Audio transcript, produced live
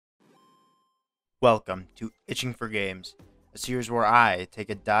Welcome to Itching for Games, a series where I take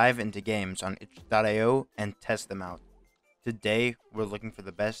a dive into games on itch.io and test them out. Today, we're looking for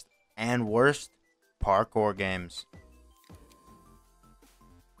the best and worst parkour games.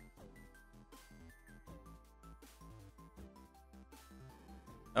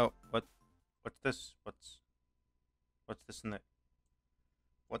 Oh, what's this? What's this in the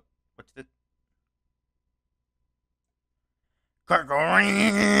what's the cargo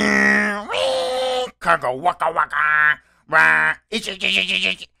cargo waka waka rah itch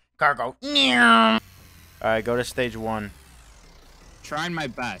cargo. Alright, go to stage 1. Trying my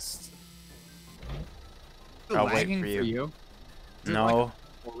best. I'll wait Lagging for you. Is it, No. like,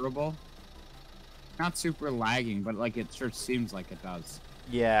 horrible. Not super lagging, but like it sure seems like it does.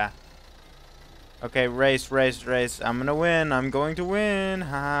 Yeah. Okay, race. I'm gonna win. I'm going to win.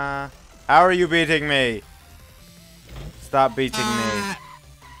 Ha. How are you beating me? Stop beating me.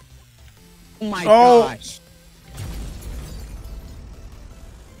 Oh my Oh! gosh.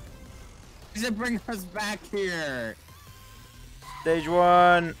 Does it bring us back here? Stage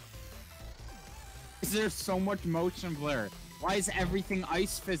 1. Is there so much motion blur? Why is everything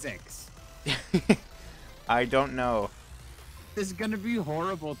ice physics? I don't know. This is gonna be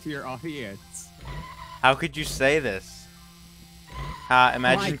horrible to your audience. How could you say this? Ha,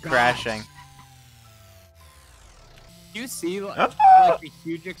 imagine gosh. crashing. You see like a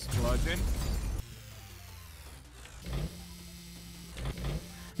huge explosion?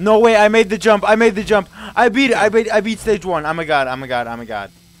 No way, I made the jump. I beat it. I beat stage 1. I'm a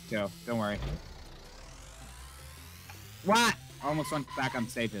god. Joe, don't worry. What? Almost went back on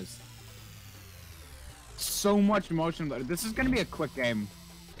stages. So much motion. This is gonna be a quick game.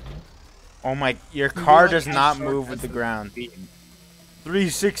 Oh my, your You car like does as not short move with as the ground. speed.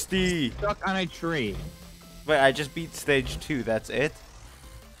 360. Stuck on a tree. Wait, I just beat stage 2. That's it?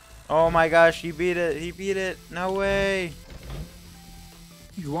 Oh my gosh, he beat it. No way.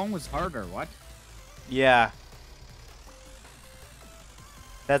 Stage 1 was harder, what? Yeah.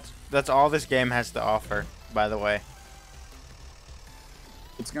 That's all this game has to offer, by the way.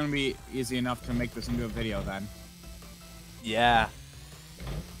 It's gonna be easy enough to make this into a video then. Yeah.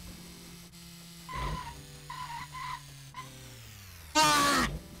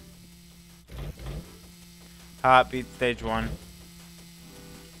 Hot beat stage 1.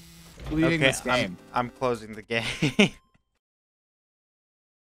 Leading Okay, this game. I'm closing the game.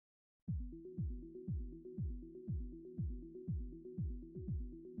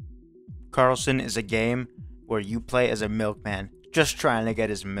 Carlson is a game where you play as a milkman, just trying to get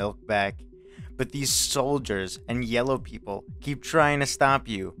his milk back. But these soldiers and yellow people keep trying to stop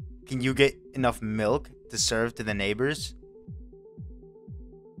you. Can you get enough milk to serve to the neighbors?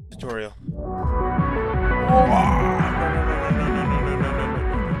 Tutorial. No.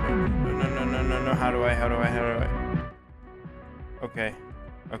 How do I?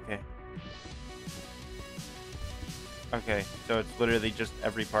 Okay, so it's literally just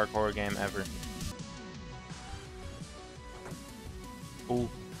every parkour game ever.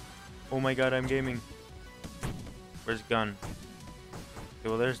 Oh my god, I'm gaming. Where's gun? Okay,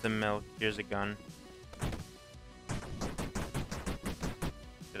 well there's the milk. Here's a gun.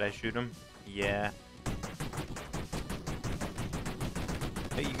 Did I shoot him? Yeah.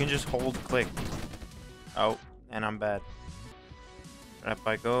 Hey, you can just hold click. Oh, and I'm bad. Up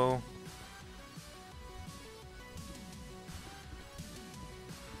I go.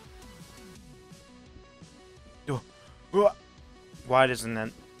 Why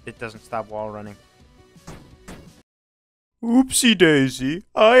doesn't it doesn't stop wall running? Oopsie daisy,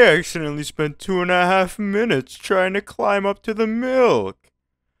 I accidentally spent 2.5 minutes trying to climb up to the milk.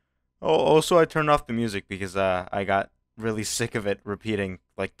 Oh, also I turned off the music because I got really sick of it repeating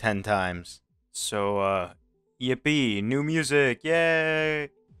like 10 times. So yippee, new music,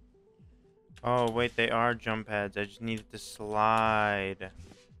 yay! Oh wait, they are jump pads. I just needed to slide.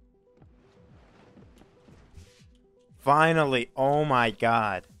 Finally! Oh my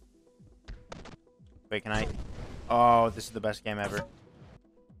god. Wait, can I? Oh, this is the best game ever.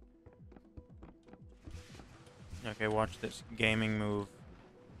 Okay, watch this gaming move.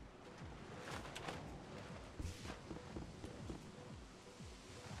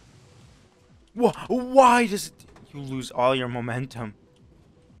 Why does it... You lose all your momentum?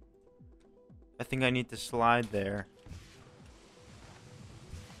 I think I need to slide there.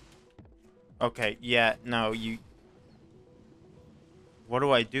 Okay, yeah, no, you... What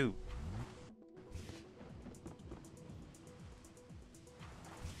do I do?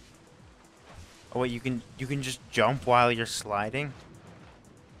 Oh wait, you can just jump while you're sliding?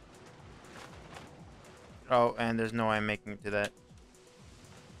 Oh, and there's no way I'm making it to that.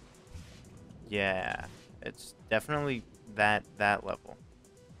 Yeah, it's definitely that level.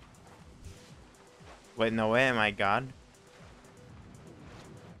 Wait, no way, am I God?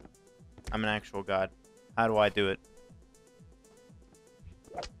 I'm an actual God. How do I do it?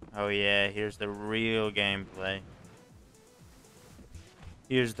 Oh yeah, here's the real gameplay.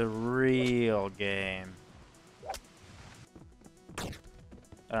 Here's the real game.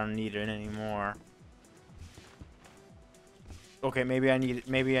 I don't need it anymore. Okay, maybe I need it.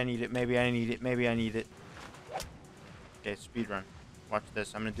 Maybe I need it. Maybe I need it. Maybe I need it. Okay, speedrun. Watch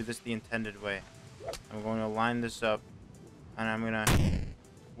this. I'm gonna do this the intended way. I'm going to line this up, and I'm gonna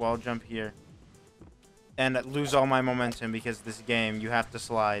wall jump here, and lose all my momentum because this game you have to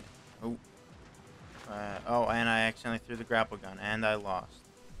slide. Oh, oh, and I accidentally threw the grapple gun, and I lost.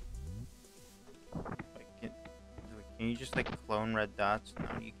 Wait, can you just like clone red dots?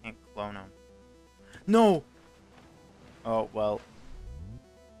 No, you can't clone them. No. Oh well.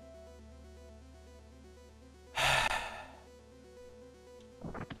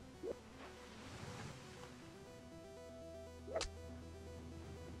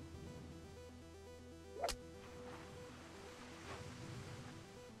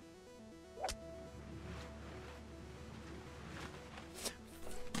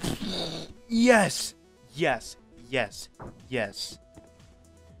 Yes! Yes! Yes! Yes!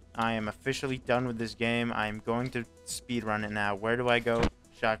 I am officially done with this game. I am going to speedrun it now. Where do I go?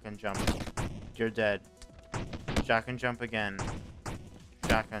 Shotgun jump. You're dead. Shotgun jump again.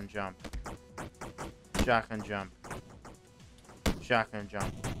 Shotgun jump. Shotgun jump. Shotgun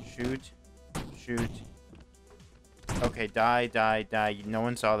jump. Shoot. Shoot. Okay, die, die, die. No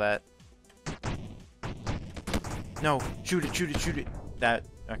one saw that. No! Shoot it, shoot it, shoot it! That...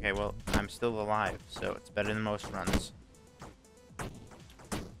 Okay, well, I'm still alive, so it's better than most runs.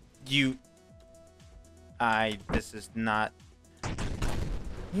 You... This is not...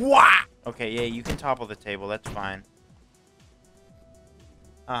 What? Okay, yeah, you can topple the table, that's fine.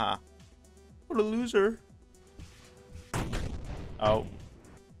 What a loser. Oh.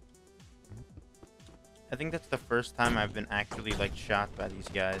 I think that's the first time I've been actually, like, shot by these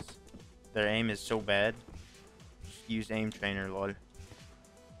guys. Their aim is so bad. Just use aim trainer, lol.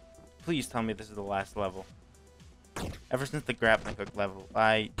 Please tell me this is the last level. Ever since the grappling hook level,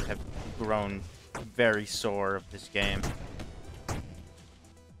 I have grown very sore of this game.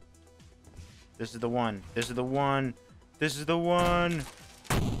 This is the one. This is the one. This is the one.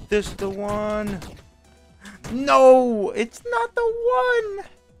 This is the one. No! It's not the one!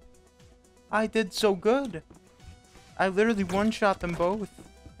 I did so good. I literally one-shot them both.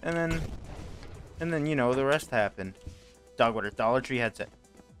 And then, you know, the rest happened. Dogwater, Dollar Tree headset.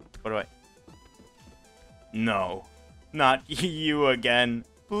 What do I... No. Not you again.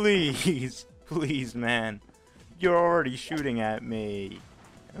 Please. Please, man. You're already shooting at me.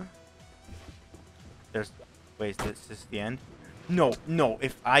 There's... Wait, is this the end? No, no.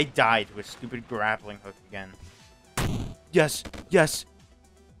 If I die to a stupid grappling hook again. Yes, yes.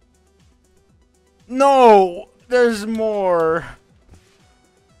 No! There's more.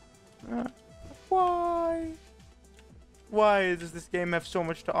 Why? Why does this game have so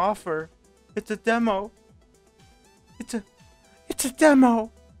much to offer? It's a demo. It's a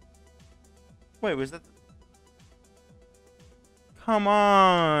demo. Wait, was that... Come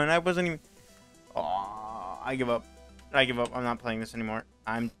on. I wasn't even... Oh, I give up. I give up. I'm not playing this anymore.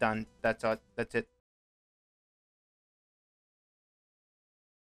 I'm done. That's all. That's it.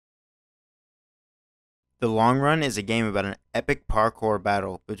 The Long Run is a game about an epic parkour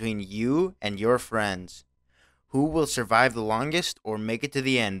battle between you and your friends. Who will survive the longest or make it to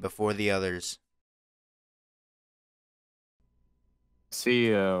the end before the others? See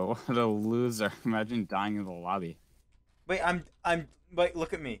you. What a loser. Imagine dying in the lobby. Wait, wait,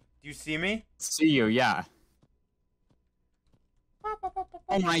 look at me. Do you see me? See you, yeah.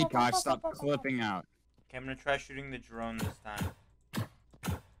 Oh my gosh, stop clipping out. Okay, I'm gonna try shooting the drone this time.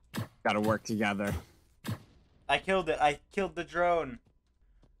 Gotta work together. I killed it. I killed the drone.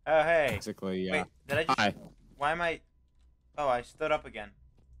 Oh, hey. Basically, yeah. Wait, did I just... Hi. Why am I... Oh, I stood up again.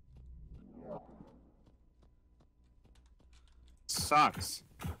 Sucks.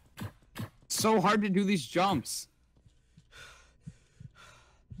 So hard to do these jumps.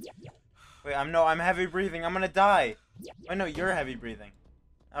 Wait, I'm heavy breathing. I'm gonna die. Oh, no, you're heavy breathing.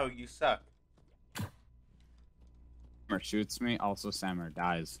 Oh, you suck. Sammer shoots me, also Sammer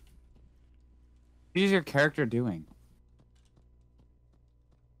dies. What is your character doing?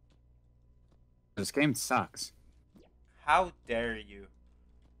 This game sucks. How dare you?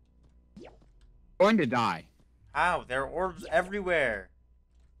 Going to die. How? There are orbs everywhere.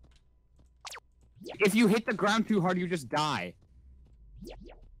 If you hit the ground too hard, you just die.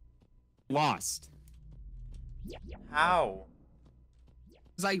 Lost. How?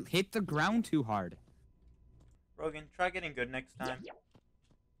 Because I hit the ground too hard. Rogan, try getting good next time.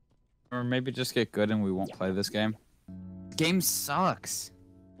 Or maybe just get good and we won't play this game. Game sucks.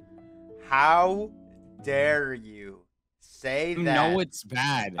 How dare you say You that know it's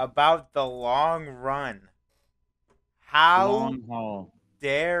bad. about the long run? How Long haul.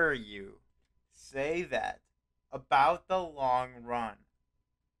 dare you say that about the long run?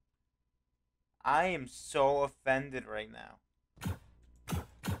 I am so offended right now.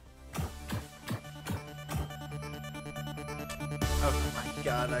 Oh my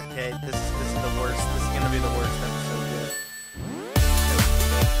god, okay, this is the worst. This is gonna be the worst episode.